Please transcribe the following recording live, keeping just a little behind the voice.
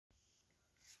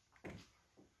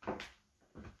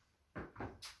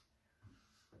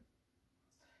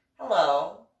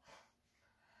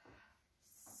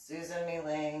Susan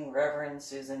MeeLing, Reverend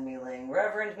Susan MeeLing,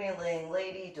 Reverend MeeLing,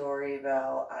 Lady Dori,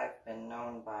 Belle. I've been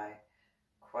known by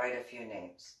quite a few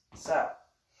names. So,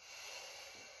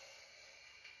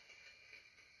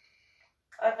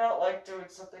 I felt like doing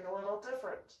something a little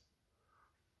different.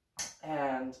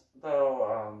 And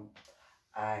though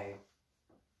I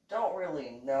don't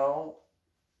really know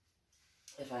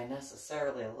if I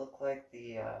necessarily look like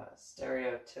the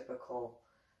stereotypical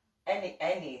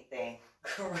anything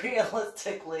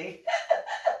realistically,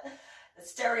 the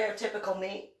stereotypical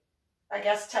me. I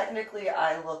guess technically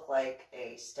I look like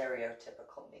a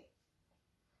stereotypical me.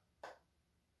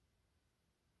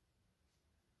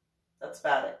 That's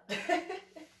about it.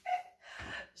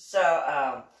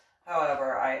 So,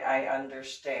 however, I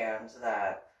understand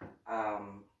that I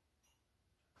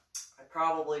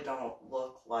probably don't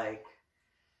look like,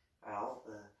 well,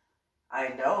 I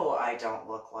know I don't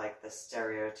look like the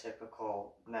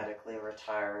stereotypical medically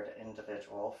retired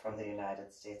individual from the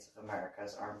United States of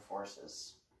America's Armed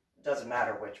Forces. It doesn't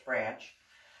matter which branch.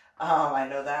 I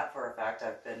know that for a fact.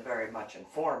 I've been very much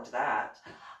informed that.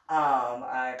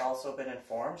 I've also been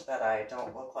informed that I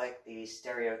don't look like the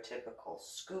stereotypical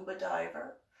scuba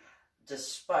diver,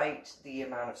 despite the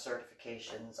amount of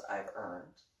certifications I've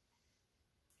earned.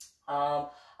 I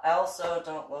also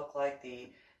don't look like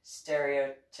the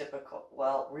stereotypical,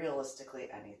 well, realistically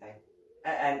anything,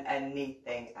 and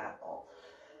anything at all.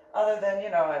 Other than,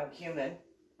 you know, I'm human,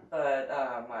 but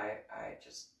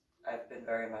I've been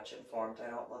very much informed I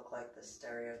don't look like the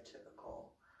stereotypical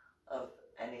of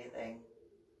anything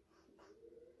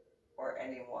or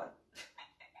anyone.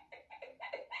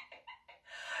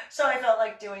 So I felt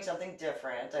like doing something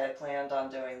different. I had planned on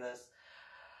doing this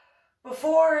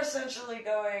before essentially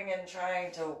going and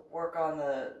trying to work on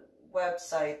the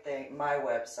website thing, my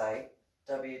website,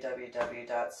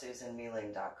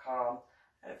 www.susanmeeling.com.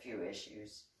 Had a few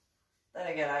issues. Then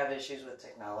again, I have issues with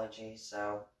technology,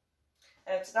 so,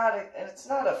 and it's not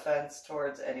offense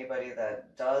towards anybody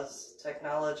that does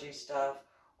technology stuff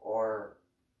or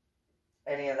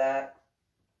any of that.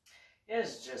 It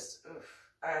is just, oof.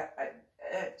 I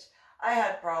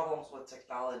had problems with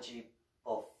technology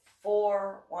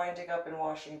before winding up in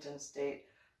Washington State,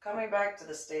 coming back to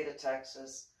the state of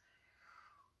Texas.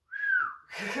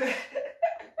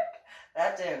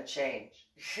 That didn't change.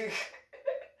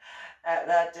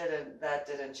 that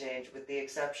didn't change, with the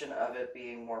exception of it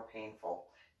being more painful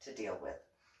to deal with.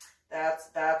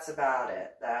 That's about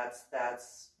it. That's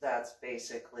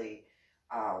basically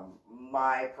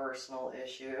my personal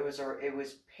issue. It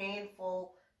was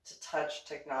painful to touch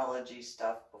technology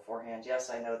stuff beforehand.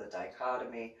 Yes, I know the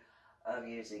dichotomy of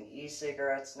using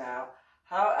e-cigarettes now.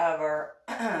 However,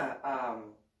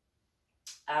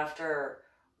 after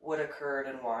what occurred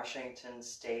in Washington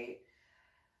State,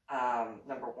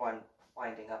 number one,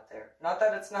 winding up there. Not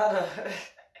that it's not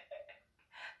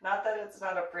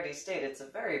a pretty state. It's a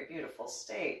very beautiful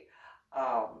state.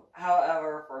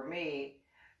 However, for me,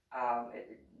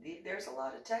 there's a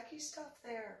lot of techie stuff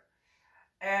there.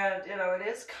 And, you know, it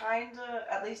is kind of,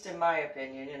 at least in my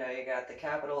opinion, you know, you got the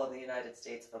capital of the United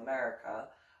States of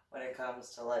America when it comes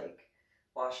to, like,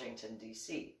 Washington,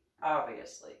 D.C.,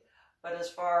 obviously. But as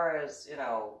far as, you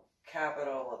know,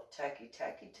 capital of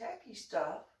techie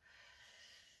stuff,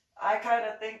 I kind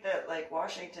of think that, like,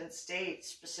 Washington State,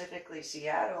 specifically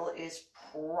Seattle, is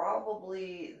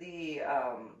probably the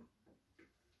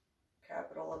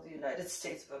capital of the United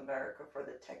States of America for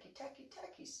the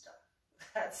techie stuff.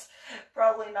 That's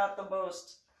probably not the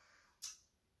most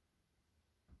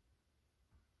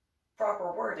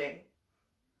proper wording,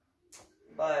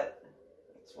 but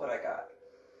it's what I got.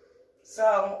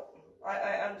 So,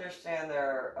 I understand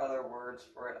there are other words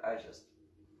for it.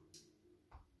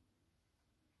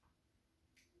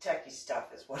 Techie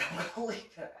stuff is what I'm going to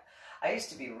leave it at. I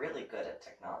used to be really good at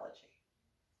technology.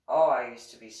 Oh, I used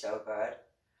to be so good.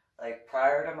 Like,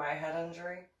 prior to my head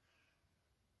injury,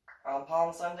 on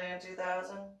Palm Sunday in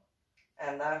 2000,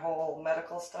 and that whole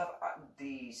medical stuff,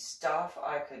 the stuff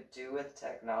I could do with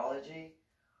technology,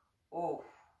 ooh,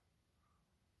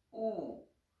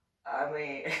 I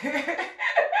mean,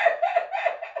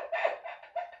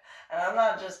 and I'm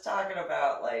not just talking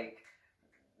about, like,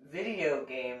 video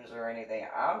games or anything.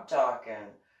 I'm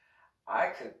talking, I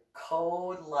could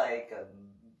code like a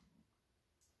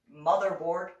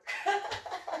motherboard.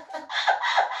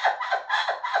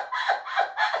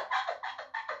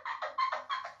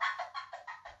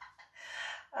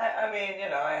 I mean, you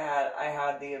know, I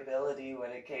had the ability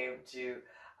when it came to,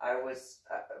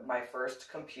 my first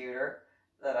computer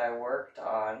that I worked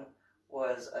on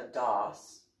was a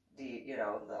DOS, the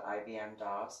IBM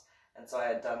DOS, and so I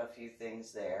had done a few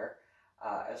things there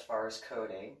as far as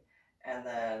coding, And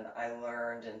then I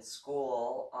learned in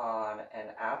school on an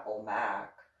Apple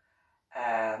Mac.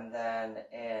 And then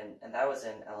and that was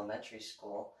in elementary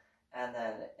school. And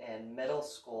then in middle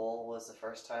school was the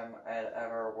first time I had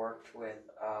ever worked with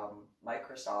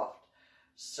Microsoft.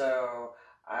 So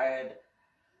I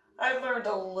learned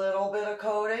a little bit of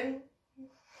coding,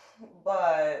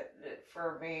 but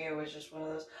for me it was just one of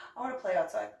those, I want to play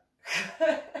outside.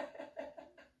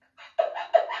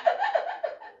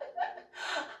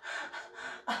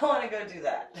 I want to go do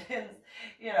that. And,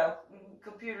 you know,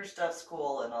 computer stuff's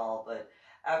cool and all, but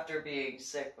after being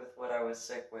sick with what I was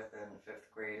sick with in 5th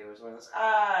grade, it was one of those,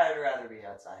 I'd rather be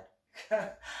outside.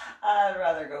 I'd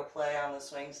rather go play on the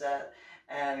swing set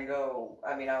and go,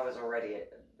 I mean, I was already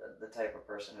the type of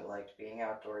person who liked being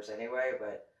outdoors anyway,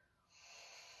 but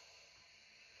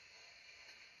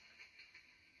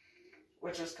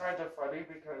which is kind of funny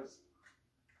because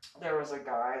there was a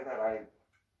guy that I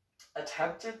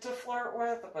attempted to flirt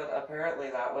with, but apparently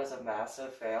that was a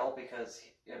massive fail because,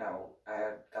 you know, I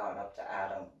had gone up to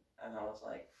Adam and I was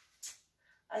like,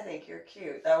 I think you're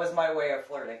cute. That was my way of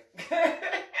flirting.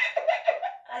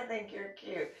 I think you're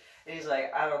cute. And he's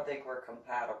like, I don't think we're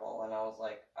compatible. And I was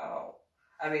like, oh.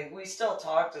 I mean, we still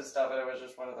talked and stuff, and it was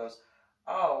just one of those,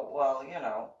 oh, well, you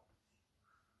know,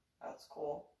 that's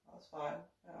cool. That's fine.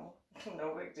 You know,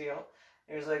 no big deal.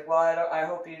 He was like, well, I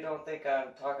hope you don't think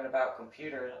I'm talking about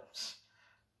computers.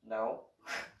 No.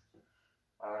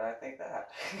 Why would I think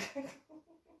that?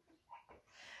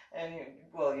 And,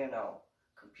 well, you know,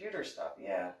 computer stuff,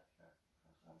 yeah.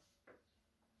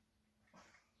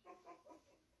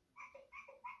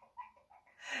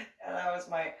 And that was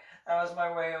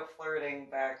my way of flirting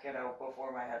back, you know,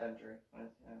 before my head injury. You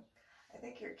know, I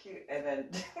think you're cute. And then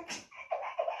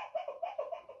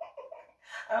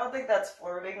I don't think that's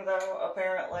flirting, though,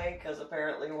 apparently, because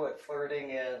apparently what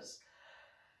flirting is,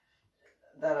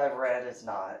 that I've read, is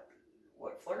not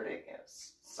what flirting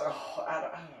is. So, I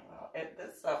don't know.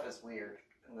 This stuff is weird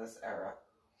in this era.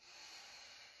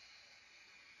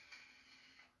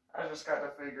 I just kind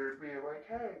of figured, being like,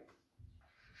 hey,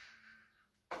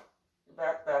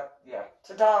 yeah,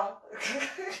 ta-da!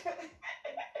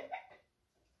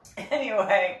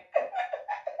 Anyway,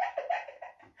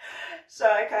 so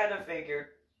I kind of figured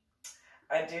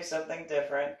I'd do something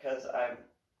different because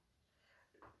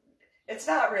it's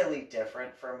not really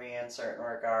different for me in certain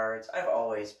regards. I've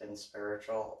always been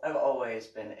spiritual. I've always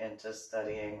been into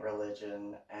studying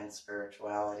religion and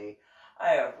spirituality. I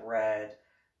have read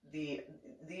the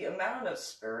amount of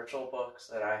spiritual books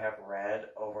that I have read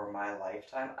over my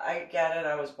lifetime. I get it,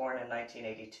 I was born in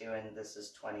 1982 and this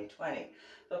is 2020.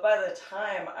 But by the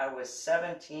time I was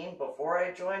 17, before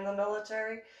I joined the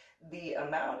military, the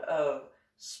amount of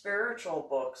spiritual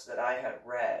books that I had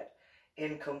read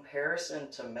in comparison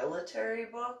to military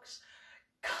books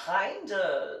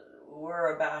kinda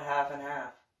were about half and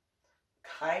half.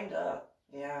 Kinda,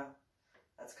 yeah.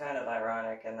 That's kind of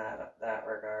ironic in that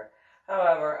regard.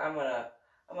 However, I'm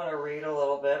gonna read a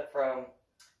little bit from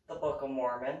the Book of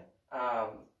Mormon. I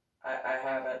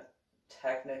haven't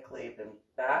technically been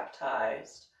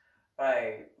baptized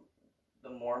by the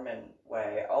Mormon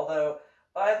way, although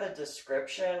by the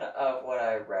description of what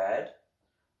I read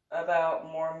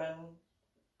about Mormon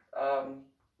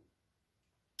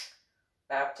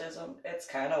baptism, it's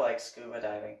kind of like scuba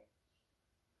diving.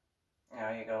 You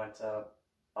know, you go into a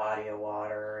body of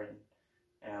water and,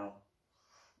 you know,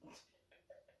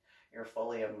 you're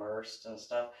fully immersed and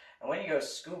stuff. And when you go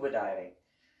scuba diving,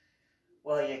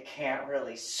 well, you can't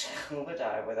really scuba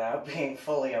dive without being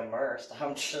fully immersed.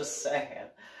 I'm just saying.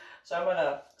 So I'm going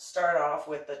to start off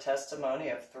with the testimony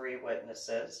of 3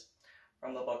 witnesses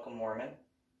from the Book of Mormon,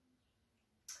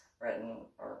 written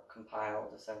or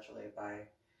compiled essentially by,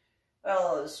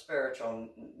 well, a spiritual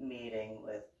meeting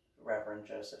with Reverend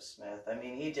Joseph Smith. I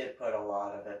mean, he did put a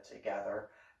lot of it together,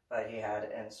 but he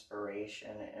had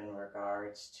inspiration in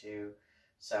regards to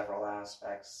several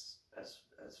aspects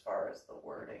as far as the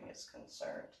wording is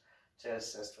concerned to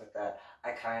assist with that.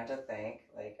 I kind of think,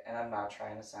 like, and I'm not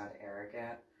trying to sound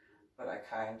arrogant, but I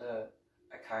kind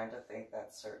of think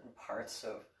that certain parts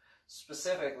of,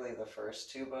 specifically the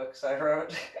first 2 books I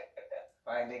wrote,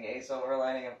 Finding a Silver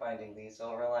Lining and Finding the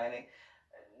Silver Lining,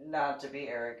 not to be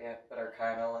arrogant, but are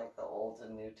kind of like the Old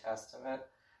and New Testament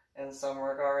in some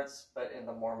regards, but in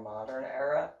the more modern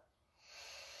era.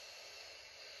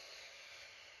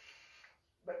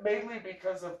 But mainly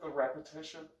because of the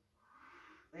repetition,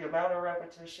 the amount of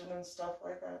repetition and stuff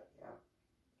like that, yeah.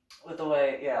 With the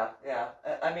way, yeah.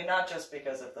 I mean, not just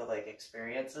because of the, like,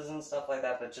 experiences and stuff like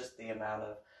that, but just the amount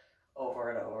of over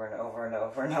and over and over and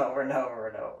over and over and over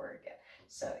and over again.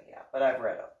 So yeah, but I've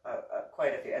read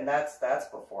quite a few, and that's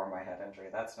before my head injury.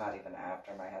 That's not even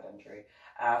after my head injury.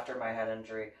 After my head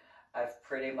injury, I've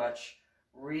pretty much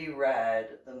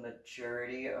reread the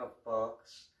majority of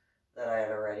books that I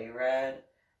had already read,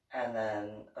 and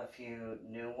then a few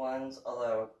new ones,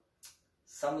 although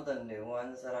some of the new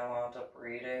ones that I wound up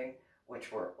reading,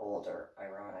 which were older,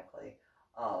 ironically,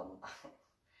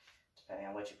 depending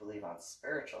on what you believe on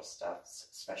spiritual stuff,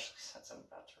 especially since I'm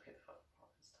about to read the book and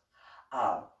stuff.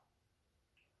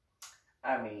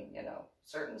 I mean, you know,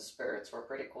 certain spirits were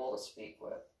pretty cool to speak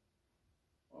with.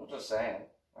 I'm just saying,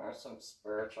 there are some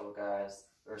spiritual guys,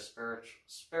 or spiritual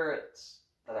spirits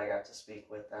that I got to speak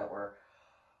with that were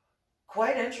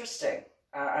quite interesting.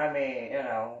 I mean, you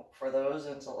know, for those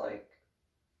into like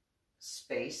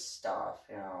space stuff,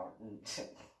 you know,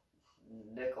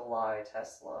 Nikolai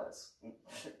Tesla's.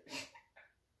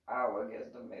 I would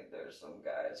guess that maybe there's some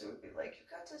guys who would be like, you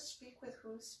got to speak with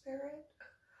whose spirit?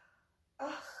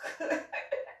 Oh.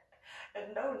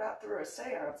 And no, not through a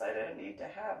seance. I didn't need to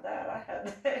have that. I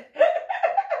had that.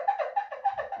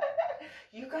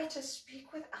 You got to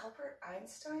speak with Albert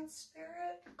Einstein's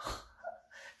spirit?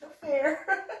 No fair.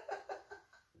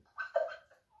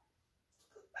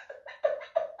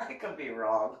 I could be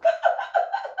wrong.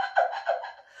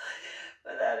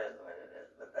 But that is what it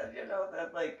is. But then, you know,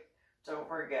 that, like, don't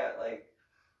forget, like,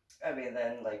 I mean,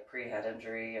 then, like, pre-head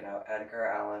injury, you know, Edgar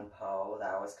Allan Poe,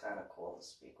 that was kind of cool to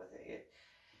speak with it.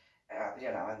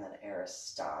 You know, and then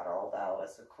Aristotle, that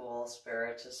was a cool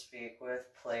spirit to speak with.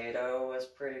 Plato was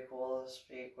pretty cool to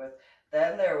speak with.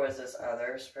 Then there was this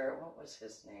other spirit, what was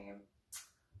his name?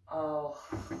 Oh,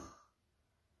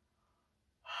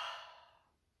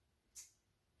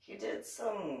 he did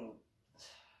something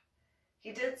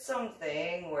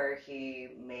where he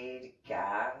made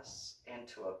gas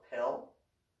into a pill,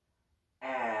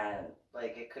 and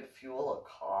like it could fuel a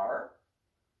car,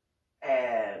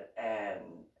 and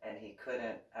he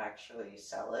couldn't actually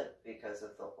sell it because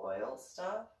of the oil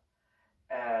stuff.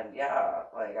 And yeah,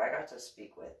 like I got to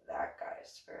speak with that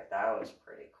guy's spirit. That was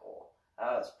pretty cool.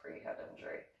 That was pre-head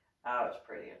injury. That was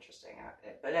pretty interesting.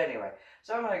 But anyway,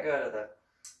 so I'm going to go to the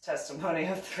testimony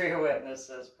of 3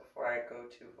 witnesses before I go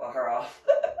too far off.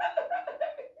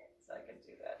 So I can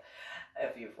do that.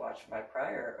 If you've watched my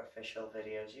prior official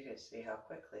videos, you can see how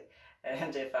quickly.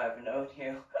 And if I've known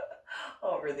you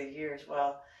over the years,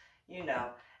 well, you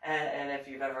know. And if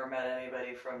you've ever met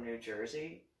anybody from New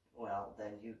Jersey, well,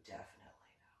 then you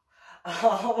definitely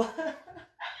know.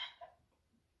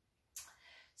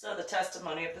 So the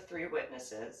testimony of the 3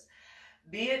 witnesses.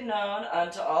 Be it known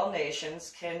unto all nations,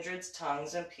 kindreds,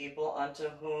 tongues, and people unto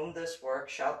whom this work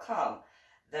shall come,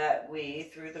 that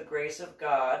we, through the grace of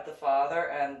God, the Father,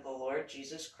 and the Lord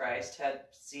Jesus Christ, had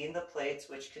seen the plates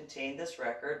which contain this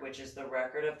record, which is the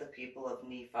record of the people of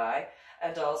Nephi,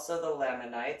 and also the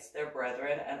Lamanites, their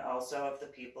brethren, and also of the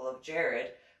people of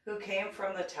Jared, who came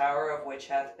from the tower of which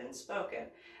hath been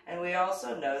spoken. And we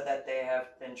also know that they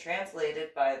have been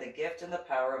translated by the gift and the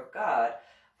power of God,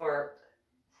 for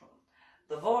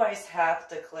the voice hath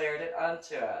declared it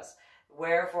unto us.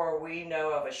 Wherefore we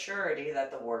know of a surety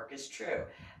that the work is true.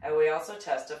 And we also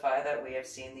testify that we have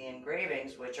seen the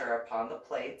engravings which are upon the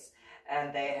plates,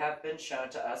 and they have been shown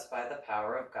to us by the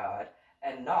power of God,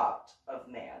 and not of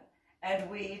man. And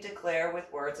we declare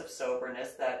with words of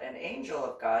soberness that an angel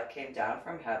of God came down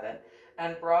from heaven,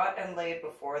 and brought and laid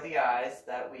before the eyes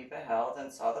that we beheld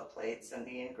and saw the plates and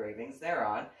the engravings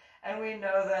thereon. And we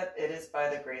know that it is by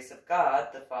the grace of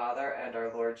God, the Father, and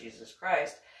our Lord Jesus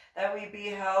Christ, that we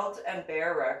beheld and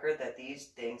bear record that these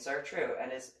things are true,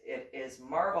 and it is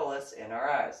marvelous in our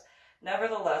eyes.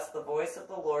 Nevertheless, the voice of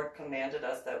the Lord commanded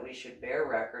us that we should bear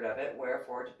record of it,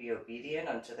 wherefore to be obedient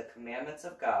unto the commandments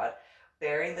of God,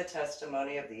 bearing the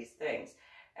testimony of these things.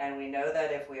 And we know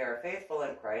that if we are faithful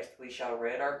in Christ, we shall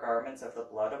rid our garments of the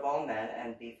blood of all men,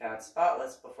 and be found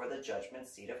spotless before the judgment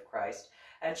seat of Christ,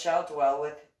 and shall dwell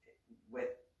with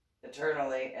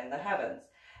eternally in the heavens.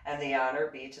 And the honor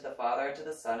be to the Father, and to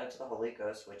the Son, and to the Holy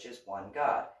Ghost, which is one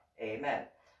God. Amen.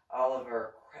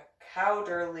 Oliver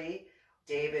Cowderley,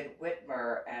 David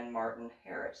Whitmer, and Martin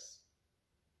Harris.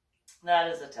 That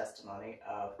is a testimony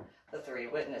of the 3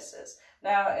 witnesses.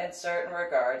 Now, in certain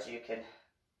regards, you can...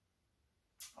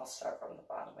 I'll start from the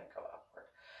bottom and go upward.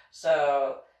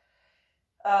 So,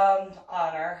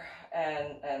 honor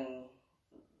and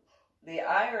the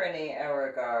irony in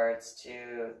regards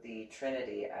to the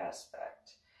Trinity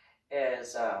aspect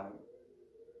is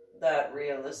that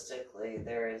realistically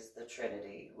there is the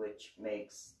Trinity, which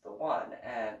makes the one.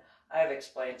 And I've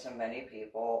explained to many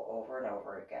people over and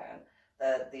over again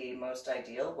that the most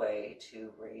ideal way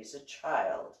to raise a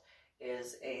child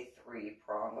is a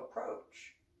three-prong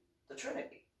approach, the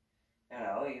Trinity. You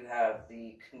know, you have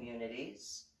the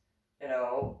communities, you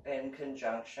know, in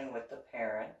conjunction with the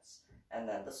parents, and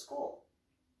then the school.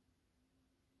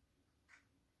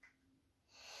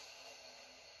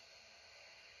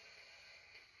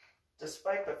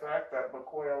 Despite the fact that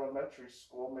McCoy Elementary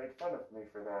School made fun of me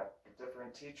for that.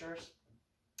 Different teachers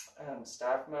and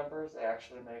staff members, they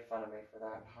actually made fun of me for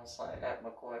that. I was like, at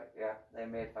McCoy, yeah, they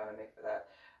made fun of me for that.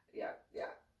 Yeah.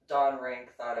 Dawn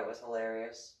Rink thought it was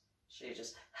hilarious. She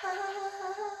just, ha ha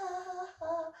ha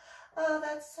ha, oh,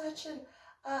 that's such an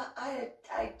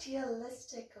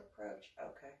idealistic approach.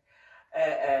 Okay.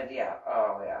 And yeah,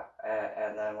 oh yeah.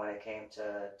 And then when it came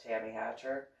to Tammy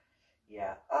Hatcher,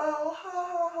 yeah, oh, ha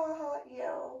ha ha ha,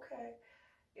 yeah, okay.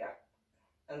 Yeah.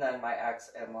 And then my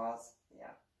ex-in-laws,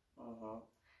 yeah.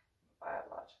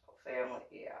 Biological family,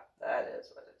 yeah, that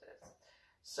is what it is.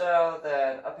 So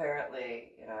then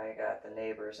apparently, you know, you got the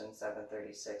neighbors in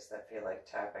 736 that feel like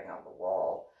tapping on the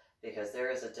wall, because there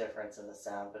is a difference in the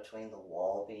sound between the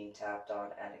wall being tapped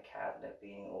on and a cabinet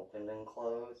being opened and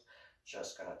closed.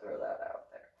 Just gonna throw that out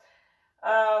there.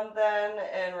 Then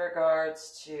in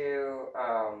regards to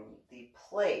the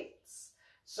plates,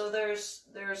 so there's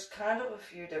kind of a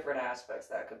few different aspects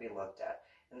that could be looked at.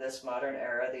 In this modern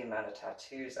era, the amount of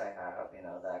tattoos I have, you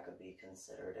know, that could be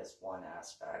considered as one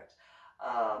aspect.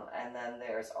 And then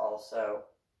there's also,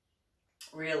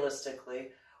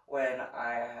 realistically, when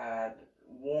I had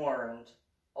warned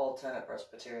Old Tenet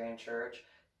Presbyterian Church,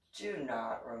 do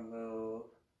not remove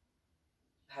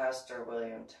Pastor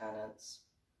William Tennant's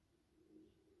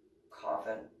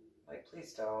coffin. Like,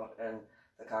 please don't. And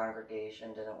the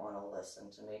congregation didn't want to listen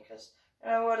to me because, you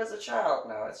know, what does a child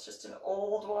know? It's just an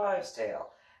old wives'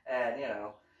 tale. And, you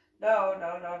know,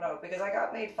 no, because I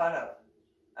got made fun of.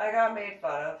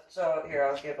 So here,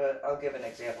 I'll give an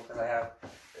example, because I have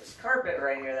this carpet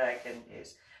right here that I can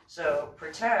use. So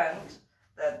pretend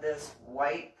that this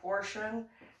white portion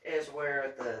is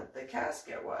where the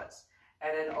casket was.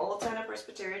 And in Old Tenet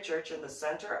Presbyterian Church in the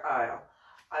center aisle,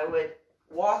 I would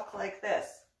walk like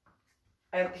this.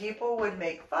 And people would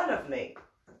make fun of me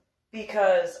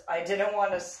because I didn't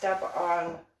want to step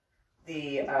on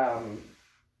the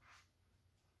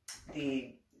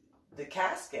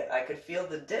casket. I could feel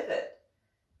the divot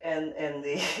in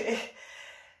the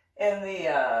in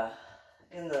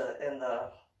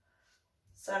the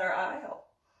center aisle,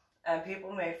 and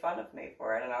people made fun of me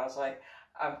for it. And I was like,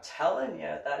 I'm telling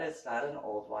you, that is not an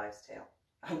old wives' tale.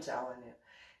 I'm telling you,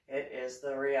 it is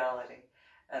the reality.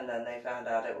 And then they found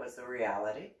out it was the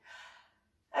reality,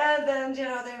 and then, you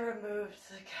know, they removed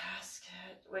the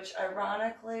casket, which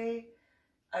ironically,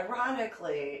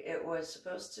 it was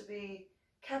supposed to be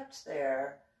kept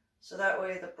there so that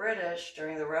way the British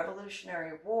during the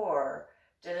Revolutionary War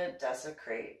didn't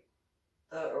desecrate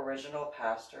the original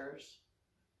pastor's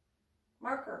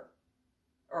marker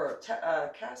or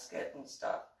casket and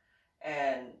stuff.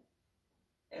 And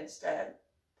instead,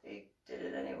 they did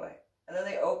it anyway. And then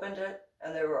they opened it,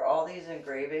 and there were all these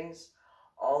engravings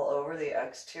all over the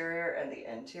exterior and the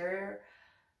interior.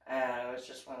 And it was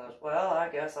just one of those, well, I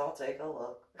guess I'll take a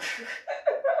look.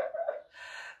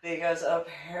 Because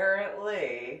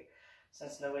apparently,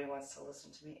 since nobody wants to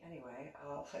listen to me anyway,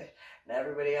 and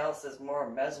everybody else is more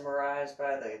mesmerized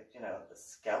by the, you know, the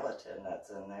skeleton that's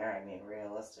in there. I mean,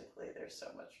 realistically, there's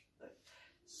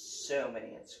so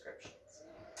many inscriptions.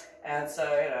 And so,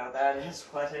 you know, that is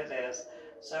what it is.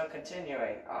 So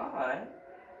continuing on,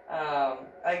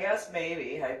 I guess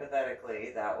maybe,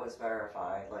 hypothetically, that was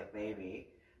verified. Like, maybe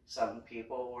some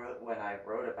people were, when I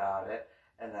wrote about it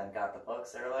and then got the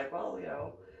books, they were like, well, you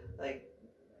know, like,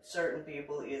 certain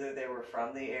people, either they were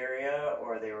from the area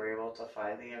or they were able to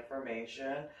find the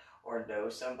information or know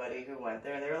somebody who went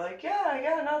there. And they were like,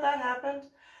 yeah, no, that happened.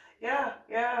 Yeah.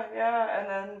 And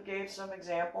then gave some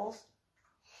examples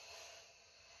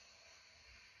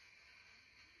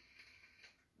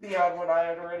beyond what I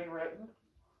had already written.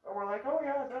 And we're like, oh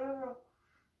yeah, no.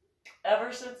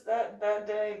 Ever since that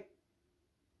day,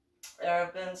 there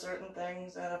have been certain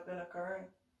things that have been occurring.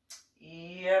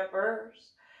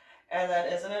 Yepers. And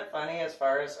then, isn't it funny as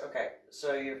far as, okay,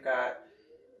 so you've got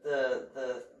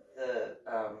the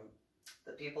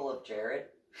people of Jared.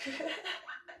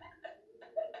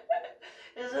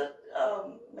 Is it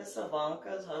Miss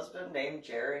Ivanka's husband named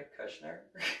Jared Kushner?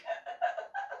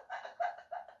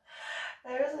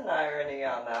 There's an irony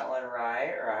on that one,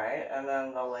 right? And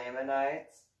then the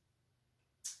Lamanites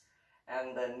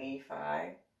and the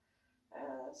Nephi.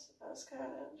 That's kind of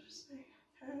interesting.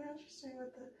 Kind of interesting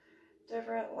with the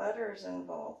different letters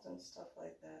involved and stuff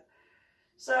like that.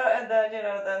 So, and then,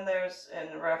 then there's,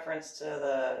 in reference to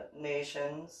the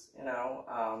nations,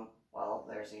 well,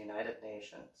 there's the United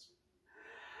Nations.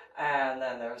 And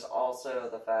then there's also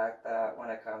the fact that when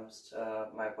it comes to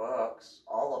my books,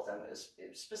 all of them,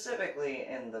 specifically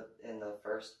in the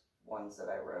first ones that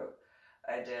I wrote,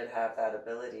 I did have that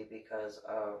ability because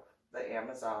of the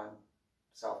Amazon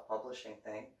self-publishing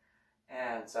thing.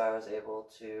 And so I was able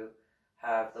to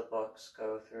have the books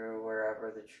go through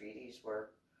wherever the treaties were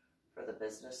for the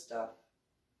business stuff.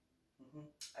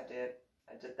 I did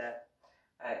that.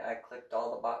 I clicked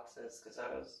all the boxes because I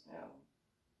was,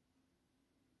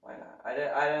 why not? I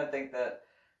didn't think that,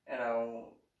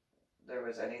 there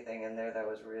was anything in there that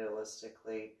was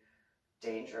realistically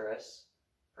dangerous,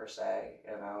 per se,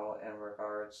 in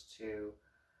regards to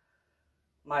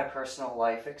my personal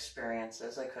life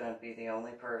experiences. I couldn't be the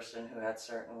only person who had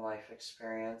certain life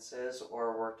experiences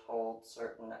or were told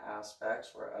certain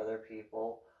aspects where other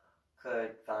people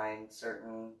could find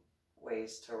certain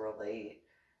ways to relate.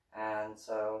 And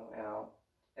so,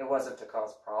 it wasn't to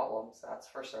cause problems, that's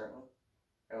for certain.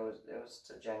 It was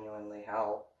to genuinely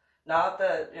help. Not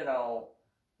that,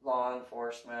 law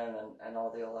enforcement and all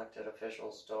the elected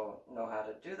officials don't know how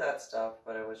to do that stuff,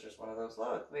 but it was just one of those,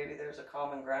 look, maybe there's a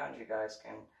common ground you guys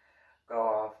can go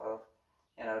off of,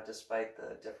 despite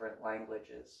the different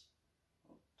languages,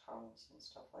 tongues and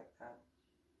stuff like that.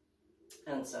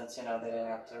 And since, they didn't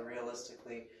have to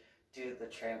realistically do the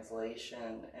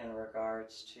translation in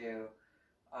regards to,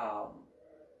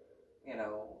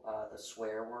 the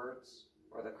swear words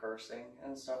or the cursing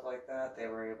and stuff like that, they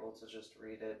were able to just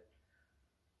read it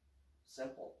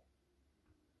simple.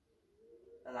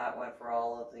 And that went for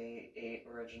all of the 8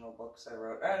 original books I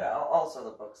wrote, and also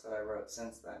the books that I wrote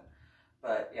since then.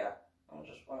 But yeah, I'm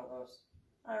just one of those.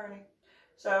 Irony.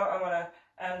 So I'm going to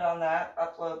end on that,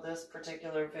 upload this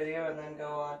particular video, and then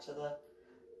go on to the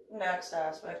next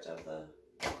aspect of the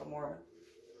Book of Mormon.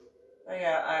 But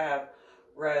yeah, I have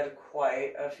read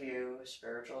quite a few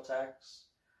spiritual texts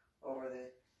over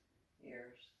the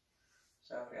years.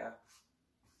 So yeah.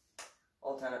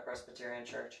 Old Tenet Presbyterian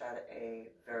Church had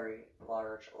a very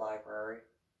large library,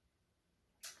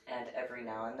 and every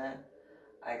now and then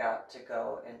I got to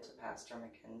go into Pastor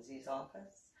McKenzie's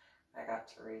office. I got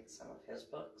to read some of his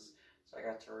books, so I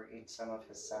got to read some of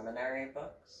his seminary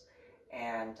books,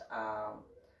 and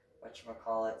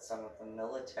some of the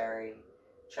military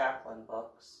chaplain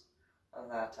books of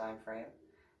that time frame.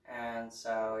 And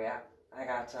so yeah, I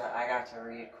got to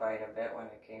read quite a bit when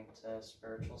it came to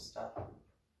spiritual stuff.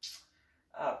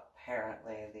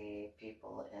 Apparently the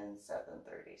people in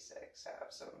 736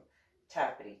 have some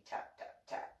tappity tap tap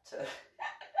tap to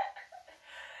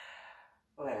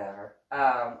whatever.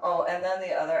 And then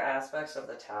the other aspects of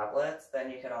the tablets, then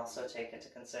you can also take into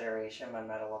consideration my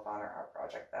Medal of Honor art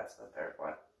project. That's the third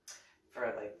one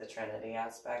for like the Trinity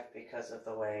aspect, because of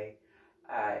the way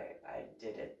I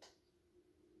did it.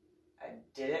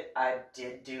 I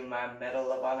did do my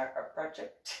Medal of Honor art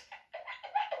project.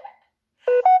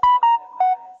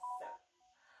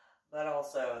 But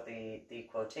also the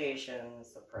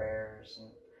quotations, the prayers, and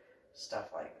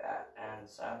stuff like that. And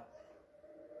so,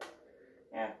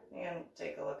 yeah, you can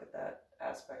take a look at that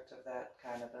aspect of that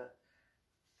kind of a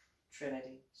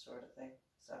Trinity sort of thing.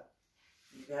 So,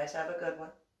 you guys have a good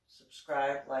one.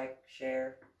 Subscribe, like,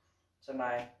 share to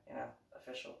my,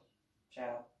 official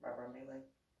channel, Reverend MeeLing.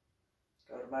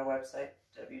 Go to my website,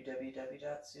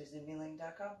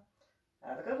 www.susanmeeling.com.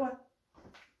 Have a good one.